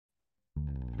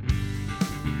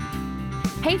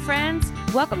Hey, friends,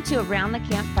 welcome to Around the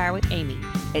Campfire with Amy.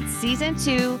 It's season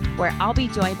 2, where I'll be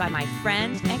joined by my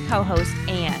friend and co host,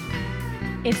 Anne.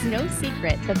 It's no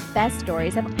secret the best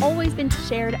stories have always been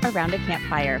shared around a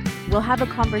campfire. We'll have a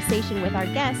conversation with our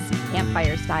guests,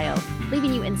 campfire style,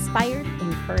 leaving you inspired,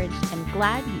 encouraged, and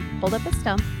glad you pulled up a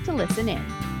stump to listen in.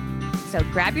 So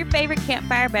grab your favorite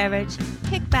campfire beverage,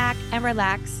 kick back and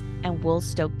relax, and we'll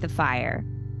stoke the fire.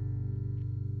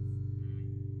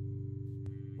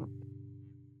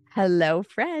 Hello,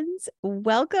 friends.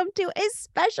 Welcome to a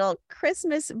special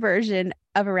Christmas version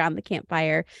of Around the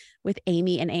Campfire with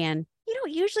Amy and Anne. You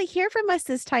don't usually hear from us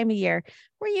this time of year.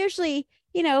 We're usually,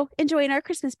 enjoying our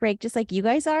Christmas break just like you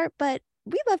guys are, but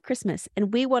we love Christmas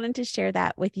and we wanted to share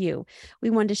that with you. We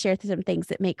wanted to share some things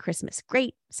that make Christmas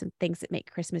great, some things that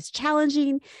make Christmas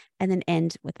challenging, and then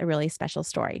end with a really special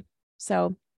story.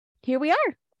 So here we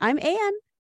are. I'm Anne.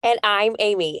 And I'm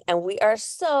Amy, and we are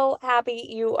so happy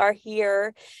you are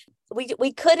here.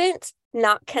 We couldn't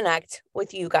not connect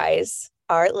with you guys,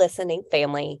 our listening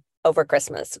family, over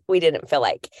Christmas. We didn't feel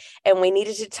like. And we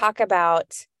needed to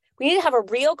have a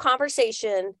real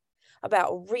conversation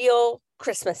about real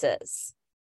Christmases.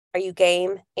 Are you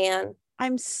game, Anne?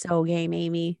 I'm so game,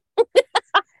 Amy.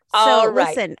 All So right.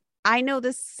 listen, I know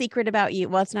this secret about you.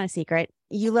 Well, it's not a secret.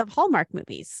 You love Hallmark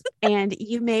movies, and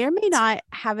you may or may not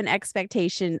have an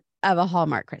expectation of a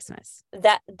Hallmark Christmas.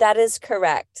 That is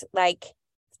correct. Like,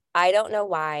 I don't know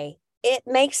why. It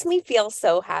makes me feel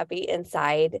so happy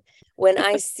inside when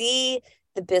I see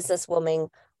the businesswoman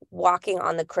walking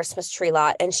on the Christmas tree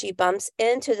lot and she bumps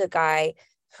into the guy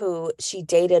who she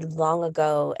dated long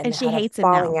ago And she had a hates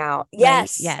him now, falling out. right?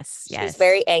 Yes. Yes. She's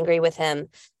very angry with him.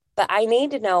 But I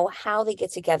need to know how they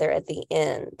get together at the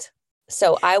end.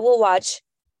 So I will watch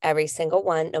every single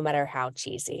one, no matter how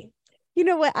cheesy. You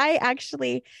know what? I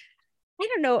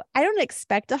don't know. I don't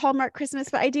expect a Hallmark Christmas,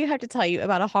 but I do have to tell you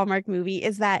about a Hallmark movie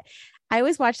is that I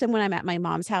always watch them when I'm at my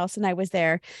mom's house, and I was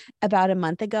there about a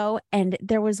month ago, and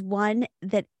there was one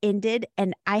that ended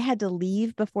and I had to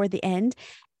leave before the end.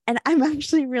 And I'm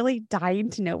actually really dying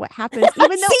to know what happens,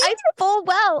 even though I full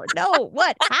well know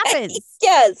what happens.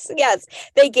 Yes.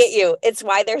 They get you. It's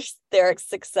why they're a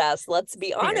success. Let's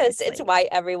be honest. Seriously. It's why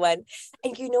everyone.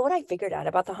 And you know what I figured out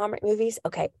about the Hallmark movies?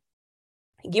 Okay.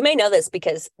 You may know this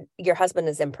because your husband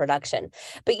is in production,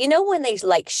 but you know, when they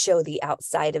like show the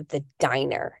outside of the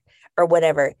diner or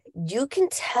whatever, you can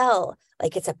tell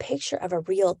like it's a picture of a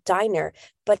real diner,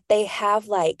 but they have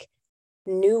like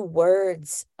new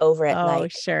words over it. Oh,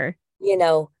 Like, sure.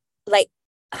 Like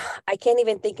I can't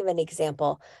even think of an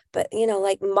example, but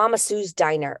like Mama Sue's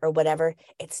Diner or whatever,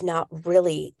 it's not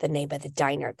really the name of the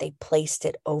diner. They placed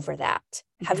it over that.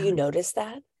 Have you Yeah. noticed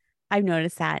that? I've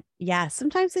noticed that. Yeah.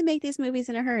 Sometimes they make these movies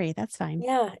in a hurry. That's fine.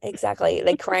 Yeah, exactly.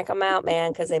 They crank them out,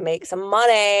 man, because they make some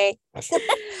money.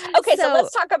 Okay, so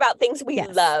let's talk about things we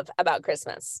yes. love about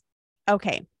Christmas.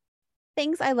 Okay.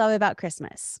 Things I love about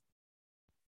Christmas.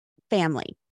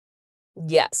 Family.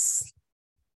 Yes.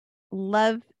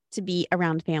 Love to be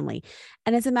around family.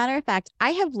 And as a matter of fact,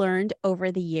 I have learned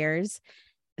over the years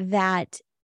that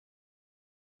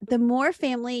the more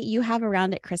family you have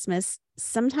around at Christmas,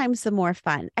 sometimes the more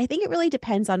fun. I think it really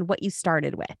depends on what you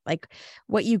started with, like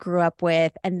what you grew up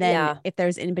with, and then if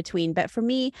there's in between. But for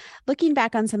me, looking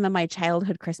back on some of my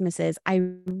childhood Christmases, I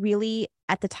really,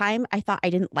 at the time, I thought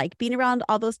I didn't like being around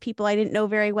all those people I didn't know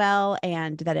very well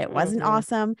and that it wasn't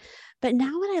awesome. But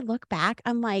now when I look back,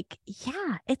 I'm like,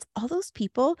 yeah, it's all those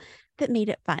people that made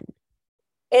it fun.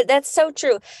 That's so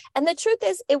true. And the truth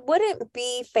is, it wouldn't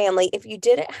be family if you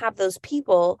didn't have those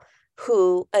people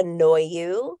who annoy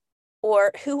you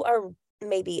or who are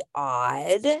maybe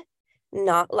odd,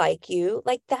 not like you.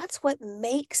 Like, that's what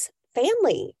makes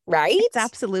family, right? It's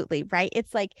absolutely right.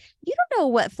 It's like, you don't know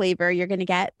what flavor you're going to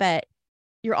get, but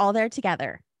you're all there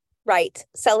together. Right.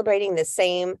 Celebrating the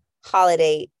same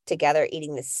holiday together,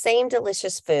 eating the same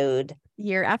delicious food.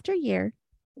 Year after year.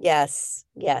 Yes.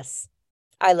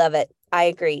 I love it. I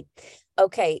agree.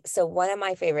 Okay, so one of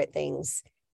my favorite things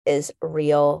is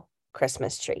real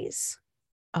Christmas trees.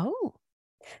 Oh.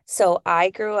 So I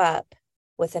grew up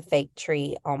with a fake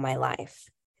tree all my life.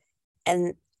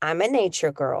 And I'm a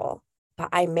nature girl, but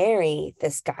I marry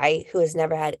this guy who has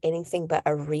never had anything but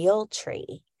a real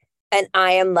tree. And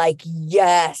I am like,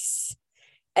 yes.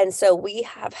 And so we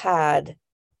have had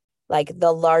like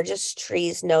the largest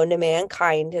trees known to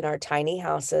mankind in our tiny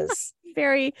houses.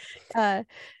 Very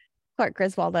Clark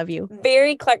Griswold of you.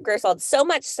 Very Clark Griswold. So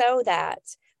much so that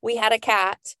we had a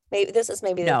cat. Maybe this is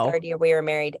the third year we were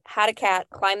married. Had a cat,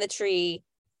 climbed the tree,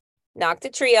 knocked the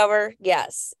tree over.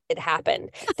 Yes, it happened.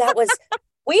 That was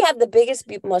We had the biggest,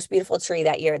 most beautiful tree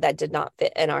that year that did not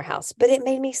fit in our house, but it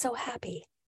made me so happy.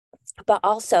 But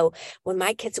also, when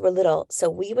my kids were little, so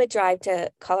we would drive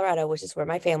to Colorado, which is where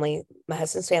my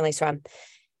husband's family's from.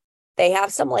 They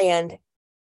have some land.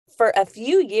 For a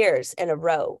few years in a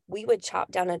row, we would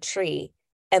chop down a tree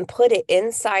and put it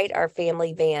inside our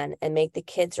family van and make the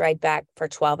kids ride back for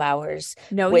 12 hours.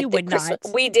 No, you would not.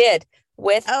 We did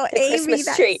with Oh, the Amy, Christmas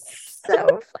that's tree.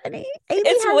 so funny. Amy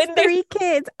It's has when they're- 3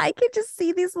 kids. I could just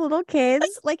see these little kids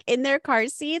like in their car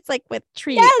seats, like with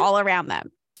trees Yes. all around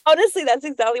them. Honestly, that's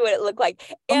exactly what it looked like.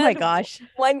 Oh my And gosh.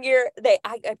 one year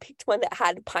I picked one that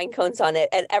had pine cones on it.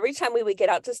 And every time we would get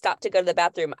out to stop to go to the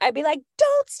bathroom, I'd be like,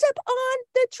 don't step on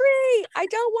the tree. I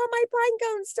don't want my pine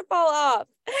cones to fall off.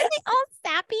 Are they all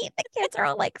sappy? The kids are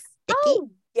all like sticky. Oh,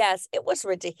 yes, it was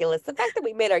ridiculous. The fact that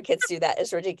we made our kids do that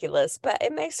is ridiculous, but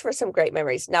it makes for some great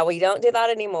memories. Now we don't do that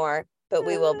anymore, but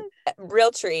we will real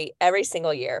tree every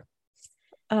single year.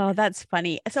 Oh, that's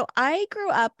funny. So I grew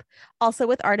up also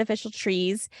with artificial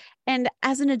trees. And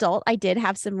as an adult, I did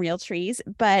have some real trees,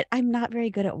 but I'm not very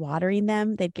good at watering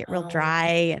them. They'd get real dry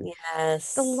and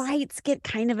Yes. the lights get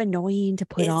kind of annoying to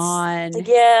put It's- on.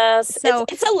 Yes. So-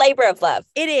 it's a labor of love.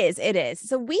 It is. It is.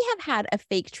 So we have had a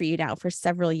fake tree now for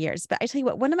several years. But I tell you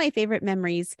what, one of my favorite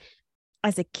memories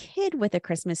as a kid with a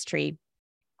Christmas tree,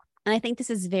 and I think this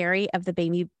is very of the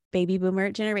baby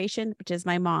boomer generation, which is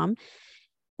my mom.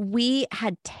 We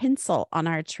had tinsel on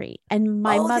our tree, and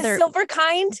my the mother, silver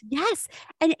kind. yes,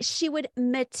 and she would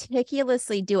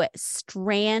meticulously do it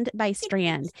strand by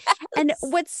strand. And Yes.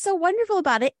 what's so wonderful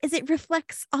about it is it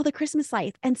reflects all the Christmas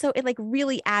lights, and so it like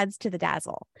really adds to the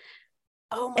dazzle.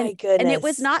 Oh my goodness. And it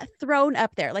was not thrown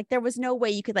up there. Like there was no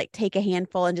way you could like take a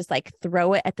handful and just like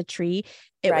throw it at the tree.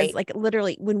 It was Right. like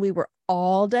literally when we were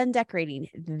all done decorating,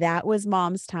 that was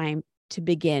mom's time to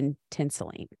begin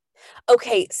tinseling.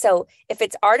 Okay, so if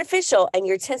it's artificial and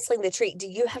you're tinseling the tree, do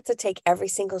you have to take every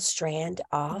single strand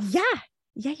off? Yeah.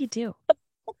 Yeah, you do.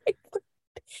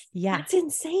 Yeah. That's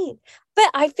insane. But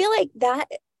I feel like that,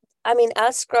 I mean,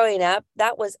 us growing up,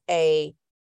 that was a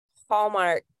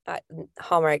hallmark,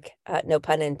 no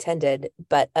pun intended,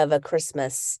 but of a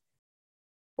Christmas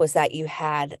was that you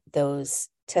had those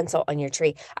tinsel on your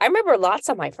tree. I remember lots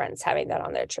of my friends having that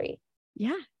on their tree.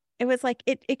 Yeah. It was like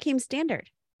it came standard.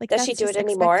 Like Does she that's do just it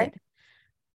anymore? expected.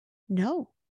 No,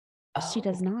 she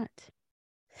does Oh. not.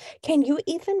 Can you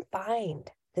even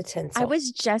find the tinsel? I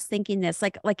was just thinking this,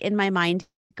 like in my mind,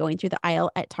 going through the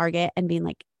aisle at Target and being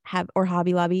like, or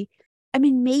Hobby Lobby. I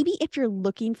mean, maybe if you're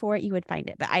looking for it, you would find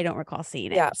it, but I don't recall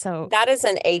seeing it. Yeah, So that is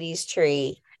an 80s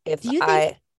tree. If do you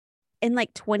think in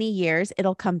like 20 years,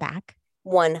 it'll come back?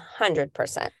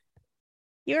 100%.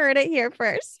 You heard it here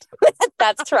first.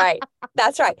 That's right.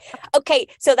 That's right. Okay,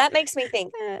 so that makes me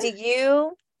think, do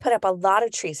you put up a lot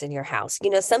of trees in your house? You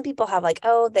know, some people have like,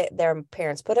 their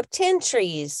parents put up 10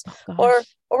 trees Oh,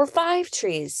 or 5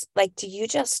 trees. Like, do you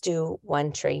just do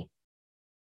 1 tree?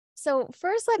 So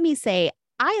first, let me say,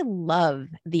 I love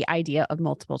the idea of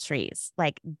multiple trees.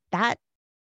 Like that,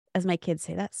 as my kids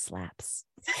say, that slaps.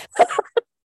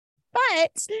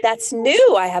 But That's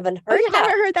new. I haven't heard you that.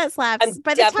 haven't heard that slaps. I'm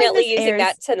By the time definitely this using airs,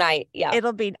 that tonight. Yeah.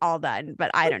 it'll be all done,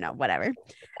 but I don't know, whatever.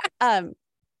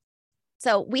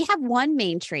 So we have one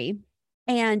main tree.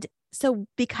 And so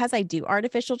because I do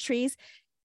artificial trees,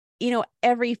 you know,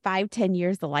 every 5-10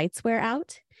 years, the lights wear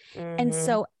out. And Mhm.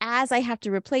 so as I have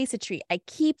to replace a tree, I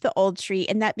keep the old tree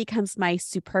and that becomes my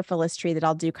superfluous tree that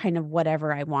I'll do kind of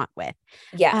whatever I want with.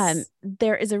 Yes.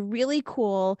 There is a really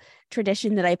cool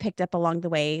tradition that I picked up along the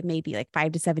way, maybe like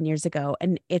 5 to 7 years ago.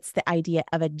 And it's the idea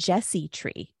of a Jesse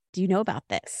tree. Do you know about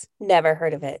this? Never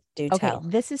heard of it. Do Okay, tell.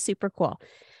 this is super cool.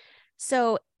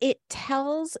 So it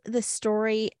tells the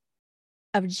story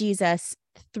of Jesus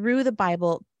through the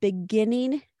Bible,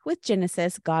 beginning with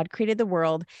Genesis. God created the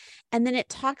world. And then it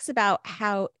talks about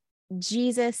how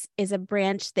Jesus is a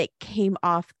branch that came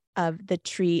off of the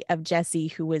tree of Jesse,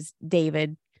 who was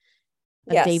David,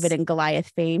 of Yes. David and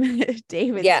Goliath fame,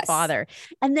 David's Yes. father.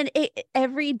 And then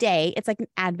every day, it's like an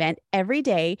Advent. Every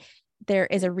day there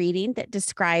is a reading that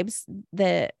describes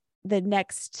the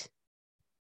next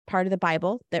part of the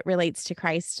Bible that relates to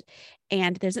Christ.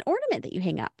 And there's an ornament that you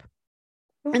hang up.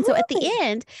 And so at the Really?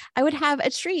 end, I would have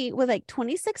a tree with like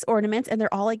 26 ornaments, and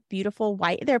they're all like beautiful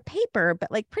white. They're paper,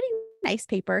 but like pretty nice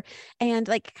paper, and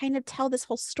like kind of tell this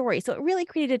whole story. So it really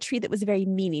created a tree that was very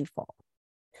meaningful.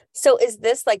 So is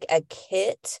this like a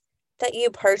kit that you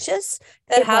purchase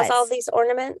that It has all was. these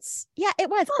ornaments? Yeah, it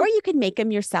was. Or you could make them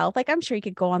yourself. Like I'm sure you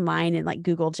could go online and like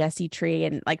Google Jesse tree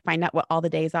and like find out what all the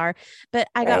days are. But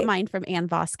I got Right. mine from Ann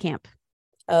Voskamp,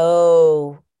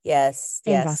 Oh, yes.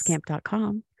 Yes.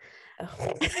 AnnVoskamp.com.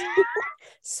 Oh.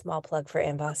 Small plug for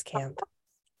In-Boss Camp.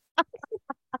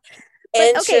 Okay,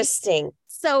 Interesting.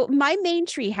 so my main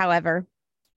tree, however,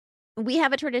 we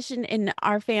have a tradition in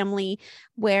our family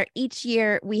where each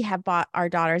year we have bought our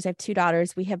daughters, I have 2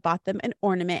 daughters, we have bought them an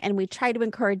ornament, and we try to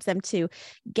encourage them to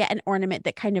get an ornament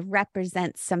that kind of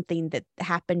represents something that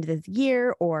happened this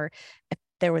year, or if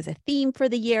there was a theme for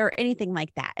the year or anything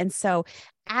like that. And so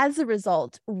as a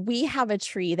result, we have a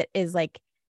tree that is like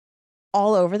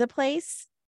all over the place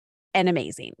and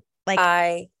amazing. Like,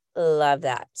 I love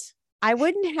that. I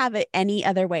wouldn't have it any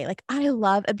other way. Like, I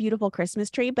love a beautiful Christmas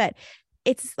tree, but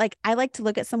it's like I like to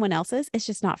look at someone else's. It's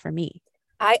just not for me.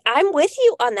 I'm with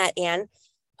you on that, Anne.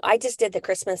 I just did the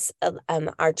Christmas,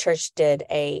 our church did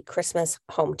a Christmas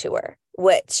home tour,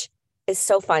 which is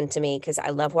so fun to me because I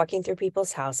love walking through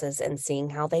people's houses and seeing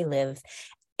how they live.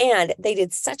 And they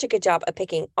did such a good job of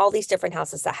picking all these different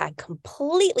houses that had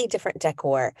completely different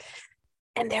decor.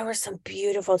 And there were some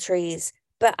beautiful trees.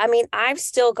 But I mean, I've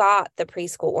still got the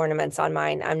preschool ornaments on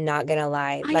mine. I'm not going to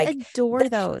lie. I Like adore the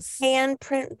those.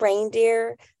 handprint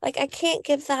reindeer. Like I can't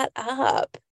give that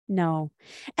up. No.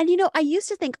 And I used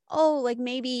to think, oh, like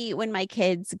maybe when my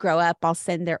kids grow up, I'll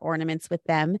send their ornaments with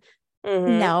them.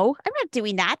 Mhm. No, I'm not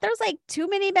doing that. There's like too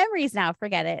many memories now.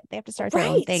 Forget it. They have to start their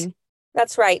own Right. thing.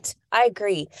 That's right. I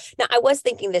agree. Now, I was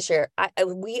thinking this year,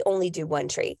 we only do one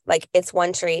tree. Like it's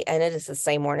one tree and it is the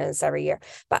same ornaments every year.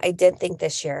 But I did think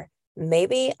this year,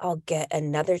 maybe I'll get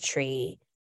another tree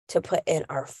to put in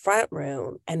our front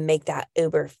room and make that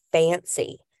uber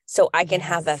fancy. So I can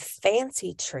have a Yes.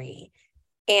 fancy tree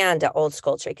and an old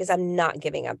school tree because I'm not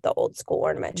giving up the old school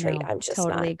ornament tree. No, I'm just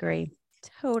totally not. agree.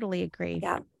 Totally agree.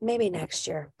 Yeah, maybe next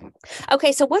year.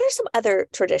 Okay, so what are some other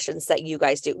traditions that you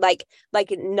guys do? Like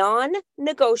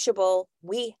non-negotiable,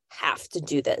 we have to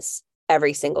do this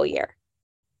every single year.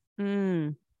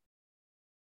 Mm.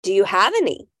 Do you have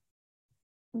any?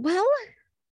 Well,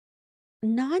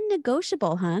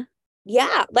 non-negotiable, huh?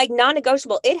 Yeah, like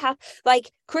non-negotiable.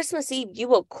 Like Christmas Eve, you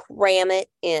will cram it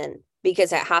in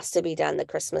because it has to be done the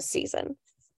Christmas season.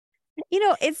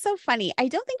 It's so funny. I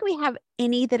don't think we have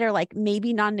any that are like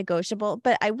maybe non-negotiable,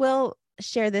 but I will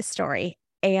share this story,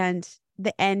 and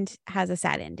the end has a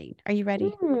sad ending. Are you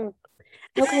ready? Okay.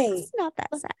 It's not that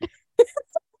sad.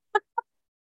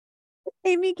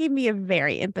 Amy gave me a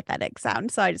very empathetic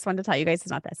sound, so I just wanted to tell you guys it's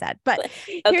not that sad. But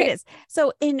here it is.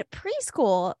 So in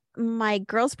preschool, my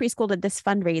girls' preschool did this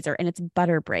fundraiser, and it's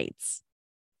butter braids.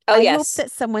 Oh, I yes. hope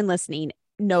that someone listening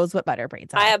knows what butter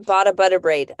braids are. I have bought a butter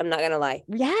braid. I'm not going to lie.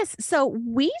 Yes. So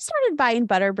we started buying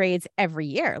butter braids every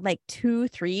year, like 2,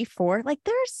 3, 4. Like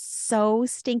they're so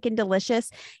stinking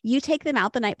delicious. You take them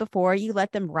out the night before, you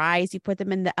let them rise, you put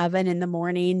them in the oven in the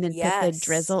morning, then put the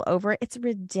drizzle over it. It's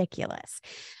ridiculous.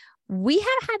 We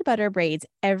have had butter braids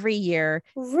every year,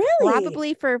 Really?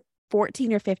 probably for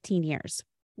 14 or 15 years.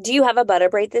 Do you have a butter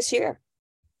braid this year?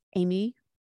 Amy,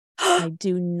 I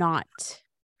do not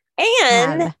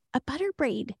And have a butter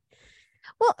braid.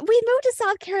 Well, we moved to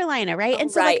South Carolina, right? And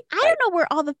so I don't know where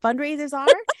all the fundraisers are.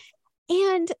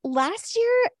 And last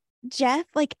year, Jeff,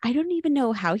 I don't even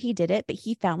know how he did it, but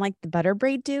he found the butter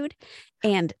braid dude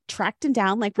and tracked him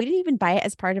down. We didn't even buy it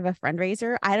as part of a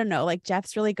fundraiser. I don't know.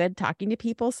 Jeff's really good talking to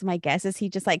people. So my guess is he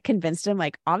just convinced him,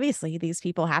 obviously these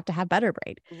people have to have butter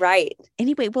braid. Right.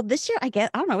 Anyway, well, this year, I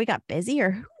don't know, we got busy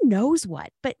or who knows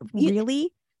what, but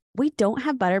really, we don't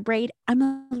have butter braid. I'm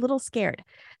a little scared.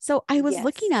 So I was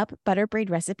looking up butter braid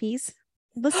recipes.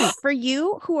 Listen, for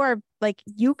you who are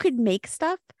you could make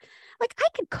stuff, I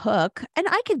could cook and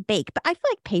I could bake, but I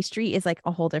feel like pastry is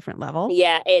a whole different level.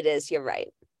 Yeah, it is. You're right.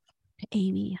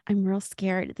 Amy, I'm real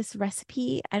scared. This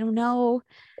recipe, I don't know.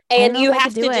 And you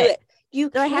have to do it. Do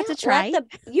I have to try?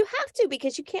 You have to,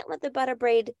 because you can't let the butter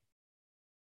braid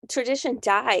tradition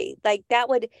die.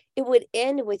 It would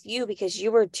end with you because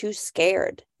you were too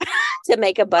scared to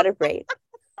make a butter braid.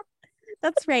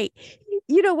 That's right.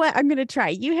 You know what? I'm going to try.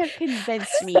 You have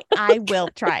convinced me. I will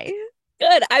try.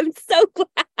 Good. I'm so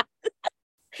glad.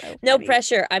 So no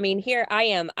pressure. I mean, here I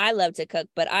am. I love to cook,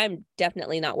 but I'm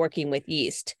definitely not working with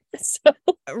yeast. So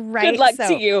right. Good luck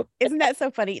to you. Isn't that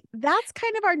so funny? That's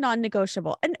kind of our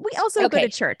non-negotiable. And we also go to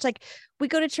church. We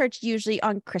go to church usually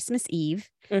on Christmas Eve.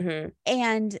 Mm-hmm.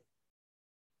 And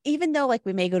even though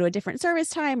we may go to a different service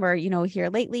time or, here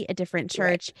lately, a different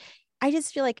church, right. I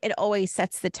just feel like it always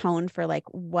sets the tone for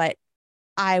what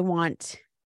I want.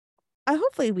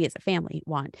 Hopefully we as a family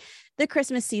want the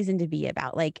Christmas season to be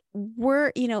about.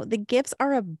 We're, the gifts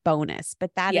are a bonus,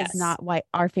 but that is not why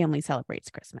our family celebrates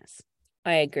Christmas.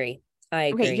 I agree.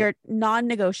 Okay, your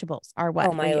non-negotiables are what?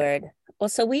 Oh, my word. Well,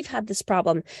 so we've had this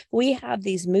problem. We have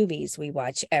these movies we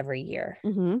watch every year.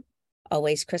 Mm-hmm.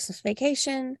 always Christmas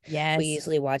Vacation. Yes. We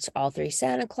usually watch all three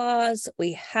Santa Claus.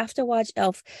 We have to watch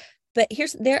Elf. But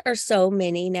there are so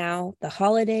many now. The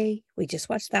Holiday, we just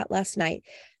watched that last night.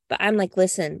 But I'm like,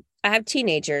 listen, I have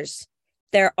teenagers.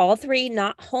 They're all three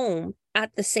not home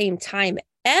at the same time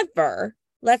ever.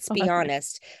 Let's be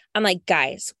honest. I'm like,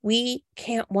 guys, we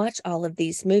can't watch all of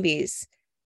these movies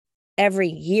every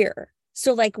year.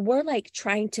 So like, we're like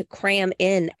trying to cram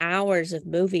in hours of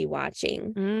movie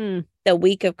watching the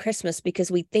week of Christmas because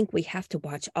we think we have to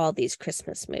watch all these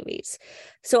Christmas movies.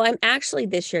 So I'm actually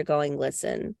this year going,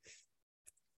 listen,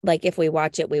 like if we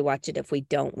watch it, we watch it. If we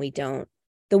don't, we don't.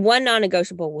 The one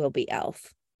non-negotiable will be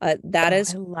Elf. That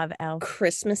is I love Elf.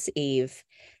 Christmas Eve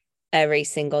every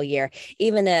single year.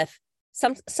 Even if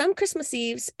some Christmas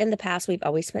Eves in the past, we've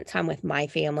always spent time with my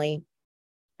family.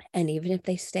 And even if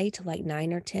they stay to like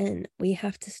 9 or 10, we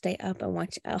have to stay up and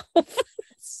watch Elf.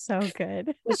 So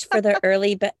good. Which for the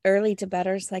early to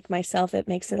betters like myself, it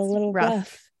makes it a little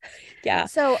rough. Yeah.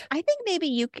 So I think maybe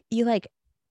you like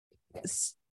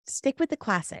stick with the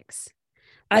classics.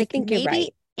 I think you're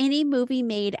right. Any movie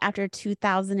made after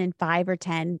 2005 or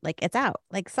 10, like it's out.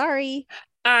 Like, sorry.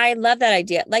 I love that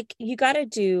idea. Like, you got to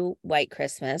do White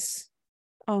Christmas.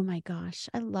 Oh my gosh.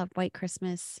 I love White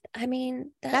Christmas. I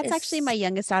mean, that's actually my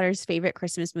youngest daughter's favorite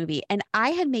Christmas movie. And I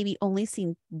had maybe only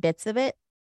seen bits of it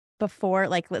before,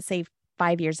 like, let's say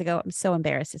 5 years ago. I'm so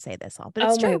embarrassed to say this all, but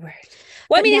it's true. My word.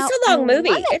 Well, I mean, it's a long movie.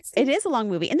 It is a long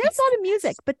movie, and there's a lot of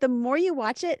music, but the more you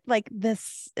watch it, like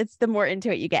it's the more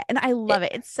into it you get. And I love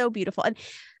it. It's so beautiful. And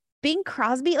Bing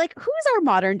Crosby, like, who's our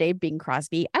modern day Bing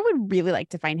Crosby? I would really like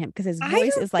to find him because his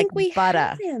voice is like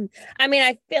butter. I mean,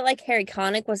 I feel like Harry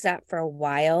Connick was that for a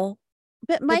while.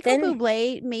 But Michael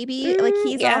Bublé, maybe, like,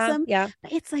 he's awesome. Yeah.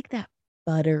 But it's like that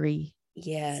buttery.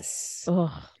 Yes.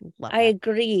 Oh, I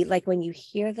agree. Like, when you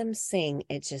hear them sing,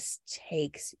 it just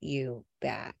takes you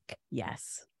back.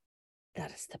 Yes.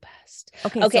 That is the best.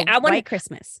 Okay. So I want White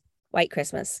Christmas. White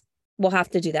Christmas. We'll have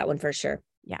to do that one for sure.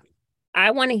 Yeah.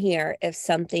 I want to hear if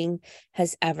something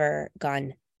has ever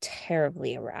gone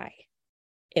terribly awry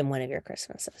in one of your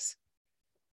Christmases.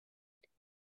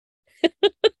 I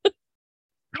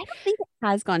don't think it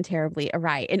has gone terribly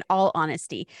awry, in all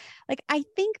honesty. Like, I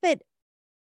think that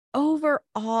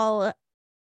overall,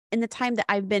 in the time that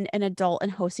I've been an adult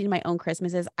and hosting my own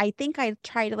Christmases, I think I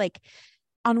try to, like,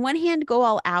 on one hand, go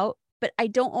all out, but I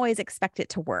don't always expect it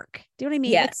to work. Do you know what I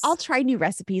mean? Yes. Like, I'll try new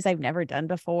recipes I've never done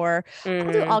before.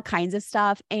 I'll do all kinds of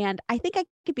stuff. And I think I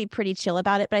could be pretty chill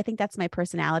about it, but I think that's my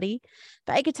personality.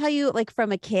 But I could tell you, like,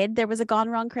 from a kid, there was a gone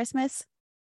wrong Christmas.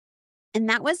 And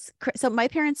that was, so my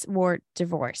parents were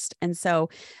divorced. And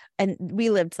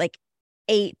we lived like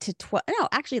 8 to 12, no,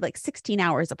 actually like 16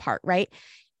 hours apart. Right.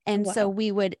 And so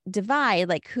we would divide,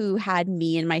 like, who had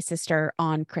me and my sister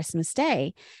on Christmas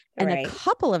Day. And a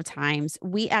couple of times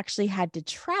we actually had to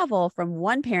travel from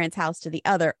one parent's house to the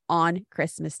other on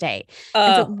Christmas Day.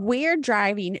 And so we're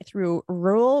driving through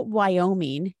rural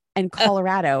Wyoming and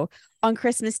Colorado on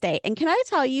Christmas Day. And can I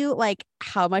tell you, like,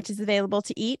 how much is available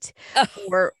to eat?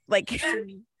 Or, like,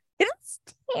 it's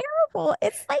terrible.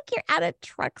 It's like you're at a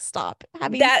truck stop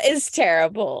having. That is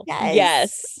terrible.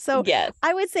 Yes. So yes.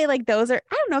 I would say, like, those are,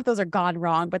 I don't know if those are gone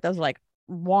wrong, but those are like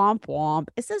womp womp.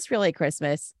 Is this really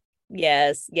Christmas?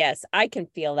 Yes. I can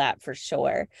feel that for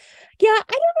sure. Yeah.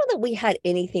 I don't know that we had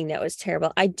anything that was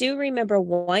terrible. I do remember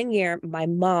one year my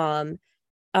mom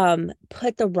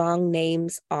put the wrong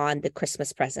names on the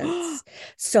Christmas presents.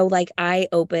 So, like, I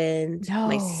opened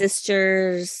my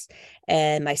sister's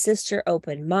and my sister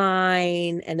opened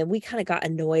mine, and then we kind of got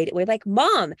annoyed. We're like,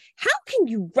 Mom, how can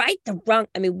you write the wrong?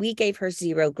 I mean, we gave her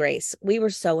zero grace. We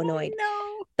were so annoyed.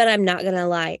 But I'm not gonna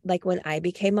lie, like, when I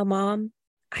became a mom,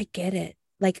 I get it.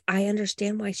 Like, I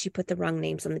understand why she put the wrong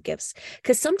names on the gifts,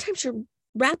 because sometimes you're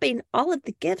wrapping all of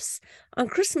the gifts on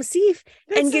Christmas Eve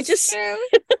and you just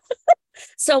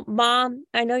So, Mom,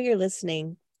 I know you're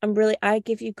listening. I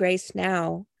give you grace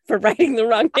now for writing the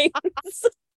wrong names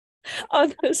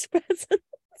on those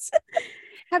presents.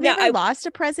 Have you ever lost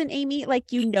a present, Amy?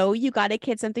 Like, you got a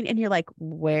kid something and you're like,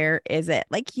 where is it?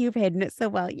 Like, you've hidden it so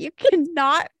well, you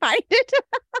cannot find it.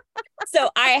 So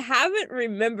I haven't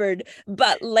remembered,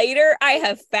 but later I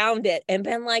have found it and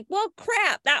been like, well,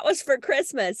 crap, that was for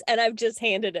Christmas. And I've just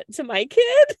handed it to my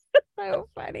kid. So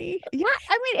funny. Yeah.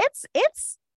 I mean,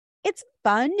 it's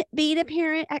fun being a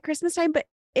parent at Christmas time, but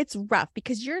it's rough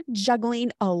because you're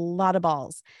juggling a lot of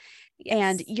balls. Yes.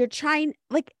 And you're trying,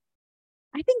 like,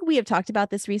 I think we have talked about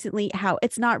this recently, how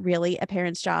it's not really a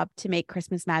parent's job to make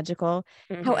Christmas magical.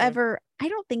 Mm-hmm. However, I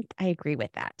don't think I agree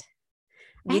with that.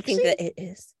 You think that it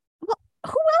is? Well,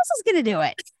 who else is going to do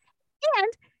it? And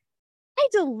I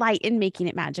delight in making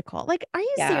it magical. Like, are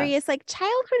you Yeah. serious? Like,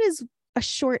 childhood is a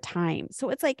short time. So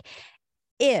it's like,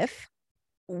 if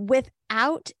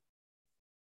without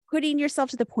putting yourself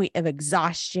to the point of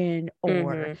exhaustion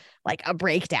or like a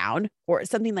breakdown or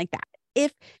something like that,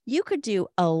 if you could do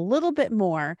a little bit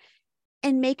more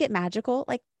and make it magical,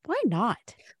 like, why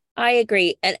not? I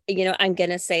agree. And, I'm going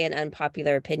to say an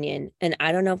unpopular opinion, and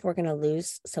I don't know if we're going to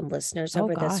lose some listeners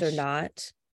over this or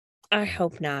not. I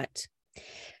hope not.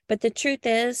 But the truth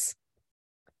is,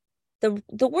 the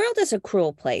world is a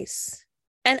cruel place.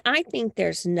 And I think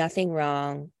there's nothing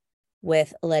wrong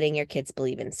with letting your kids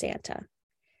believe in Santa.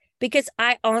 Because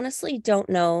I honestly don't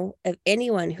know of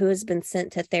anyone who has been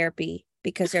sent to therapy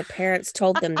because their parents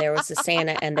told them there was a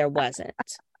Santa and there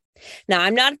wasn't. Now,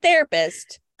 I'm not a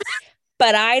therapist,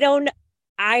 but I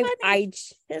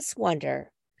just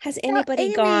wonder, has anybody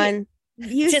Amy, gone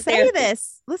You to say therapy?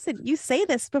 this. Listen, you say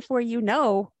this before you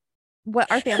know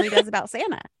what our family does about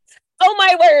Santa. Oh,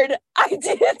 my word. I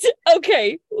did.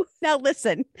 Okay. Now,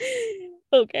 listen.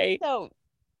 Okay. So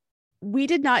we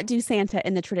did not do Santa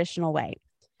in the traditional way.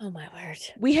 Oh, my word.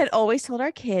 We had always told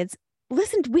our kids,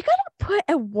 listen, we got to put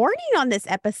a warning on this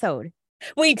episode.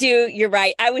 We do. You're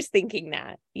right. I was thinking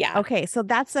that. Yeah. Okay. So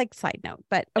that's like side note,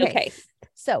 but okay.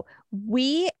 So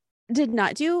we did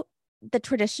not do the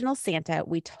traditional Santa.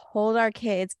 We told our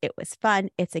kids it was fun.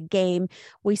 It's a game.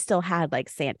 We still had like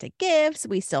Santa gifts.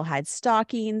 We still had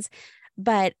stockings.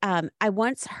 But I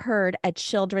once heard a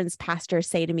children's pastor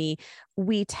say to me,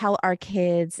 we tell our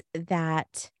kids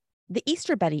that the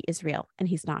Easter Bunny is real and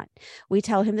he's not. We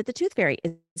tell him that the Tooth Fairy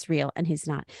is real and he's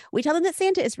not. We tell them that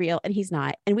Santa is real and he's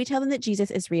not. And we tell them that Jesus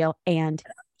is real and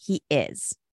he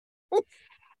is.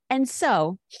 And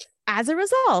so as a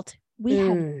result, we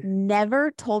have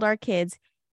never told our kids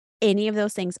any of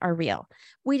those things are real.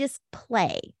 We just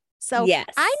play. So yes.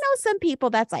 I know some people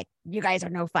that's like, you guys are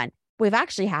no fun. We've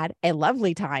actually had a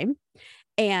lovely time.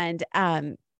 And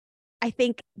I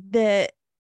think the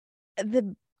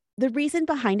reason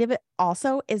behind it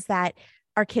also is that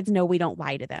our kids know we don't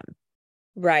lie to them.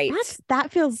 Right.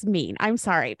 That feels mean. I'm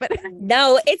sorry, but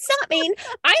no, it's not mean.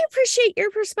 I appreciate your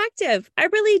perspective. I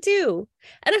really do.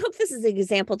 And I hope this is an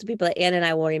example to people that Ann and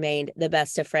I will remain the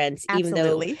best of friends,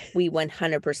 Absolutely. even though we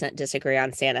 100% disagree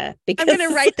on Santa. Because I'm going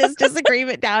to write this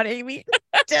disagreement down, Amy.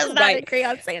 Does not agree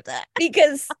on Santa.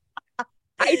 Because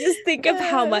I just think of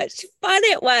how much fun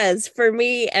it was for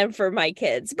me and for my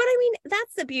kids. But I mean,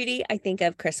 that's the beauty, I think,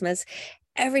 of Christmas.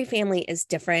 Every family is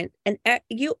different and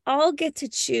you all get to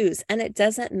choose, and it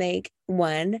doesn't make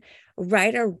one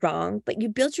right or wrong, but you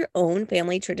build your own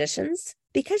family traditions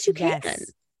because you can,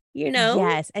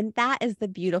 Yes. And that is the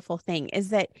beautiful thing,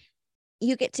 is that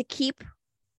you get to keep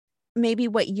maybe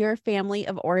what your family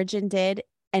of origin did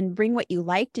and bring what you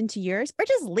liked into yours, or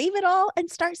just leave it all and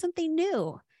start something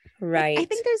new. Right. I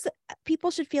think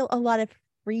people should feel a lot of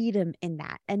freedom in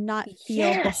that and not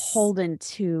feel beholden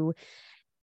to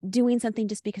doing something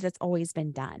just because it's always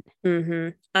been done.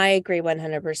 I agree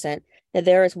 100%. That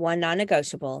there is one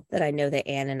non-negotiable that I know that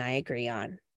Ann and I agree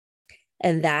on,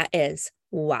 and that is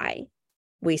why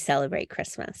we celebrate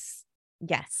Christmas.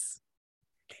 Yes.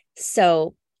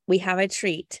 So we have a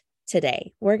treat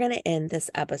today. We're going to end this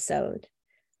episode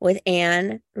with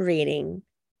Ann reading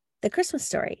the Christmas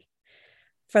story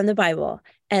from the Bible.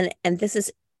 And this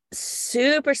is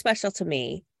super special to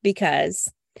me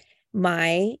because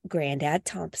my granddad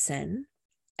Thompson,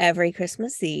 every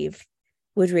Christmas Eve,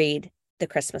 would read the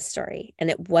Christmas story. And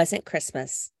it wasn't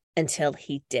Christmas until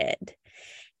he did.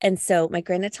 And so my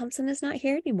granddad Thompson is not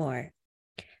here anymore.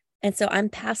 And so I'm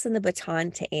passing the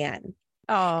baton to Ann.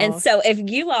 Oh. And so if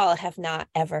you all have not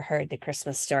ever heard the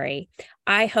Christmas story,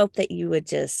 I hope that you would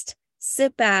just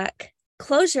sit back,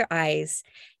 close your eyes,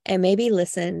 and maybe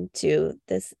listen to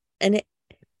this. And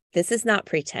this is not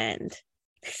pretend.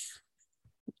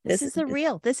 This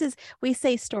is we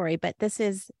say story, but this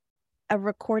is a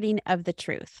recording of the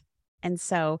truth. And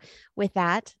so with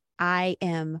that, I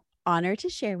am honored to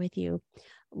share with you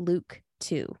Luke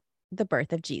 2, the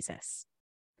birth of Jesus.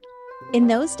 In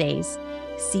those days,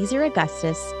 Caesar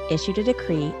Augustus issued a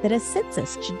decree that a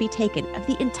census should be taken of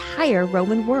the entire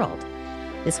Roman world.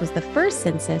 This was the first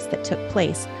census that took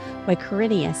place while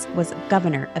Quirinius was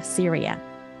governor of Syria,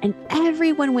 and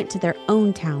everyone went to their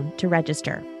own town to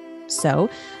register. So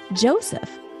Joseph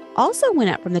also went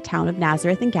up from the town of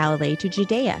Nazareth in Galilee to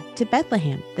Judea, to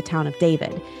Bethlehem, the town of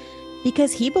David,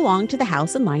 because he belonged to the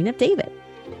house and line of David.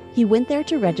 He went there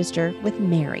to register with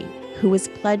Mary, who was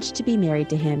pledged to be married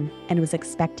to him and was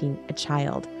expecting a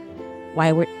child.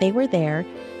 While they were there,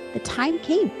 the time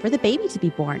came for the baby to be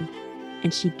born,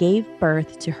 and she gave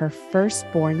birth to her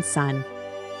firstborn son.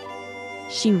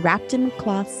 She wrapped him in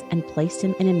cloths and placed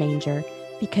him in a manger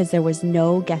because there was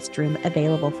no guest room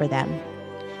available for them.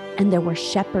 And there were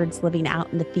shepherds living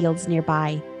out in the fields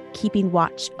nearby, keeping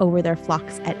watch over their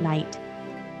flocks at night.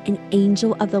 An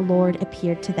angel of the Lord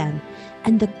appeared to them,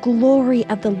 and the glory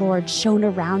of the Lord shone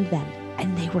around them,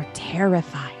 and they were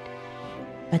terrified.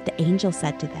 But the angel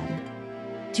said to them,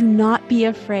 "Do not be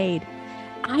afraid.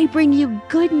 I bring you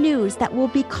good news that will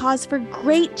be cause for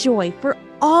great joy for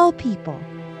all people.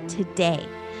 Today,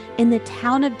 in the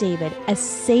town of David, a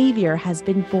Savior has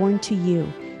been born to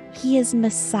you. He is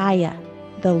Messiah,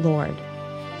 the Lord.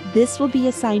 This will be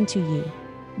a sign to you.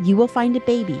 You will find a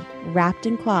baby wrapped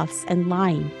in cloths and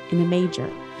lying in a manger."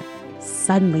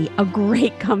 Suddenly, a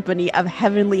great company of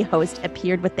heavenly hosts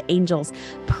appeared with the angels,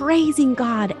 praising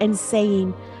God and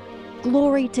saying,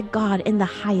 "Glory to God in the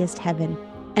highest heaven,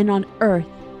 and on earth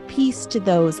peace to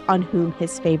those on whom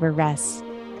his favor rests."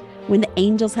 When the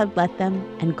angels had left them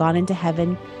and gone into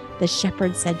heaven, the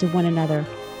shepherds said to one another,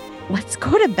 "Let's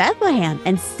go to Bethlehem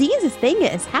and see this thing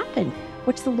that has happened,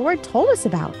 which the Lord told us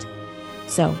about."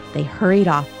 So they hurried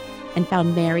off and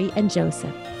found Mary and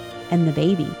Joseph and the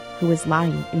baby who was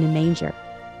lying in a manger.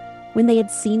 When they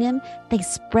had seen him, they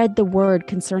spread the word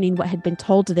concerning what had been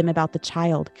told to them about the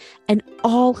child, and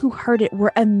all who heard it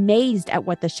were amazed at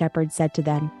what the shepherds said to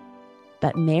them.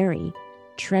 But Mary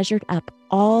treasured up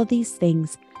all these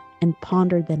things and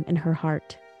pondered them in her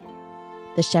heart.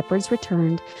 The shepherds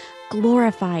returned,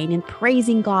 glorifying and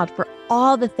praising God for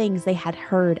all the things they had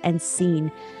heard and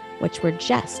seen, which were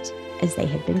just as they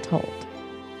had been told.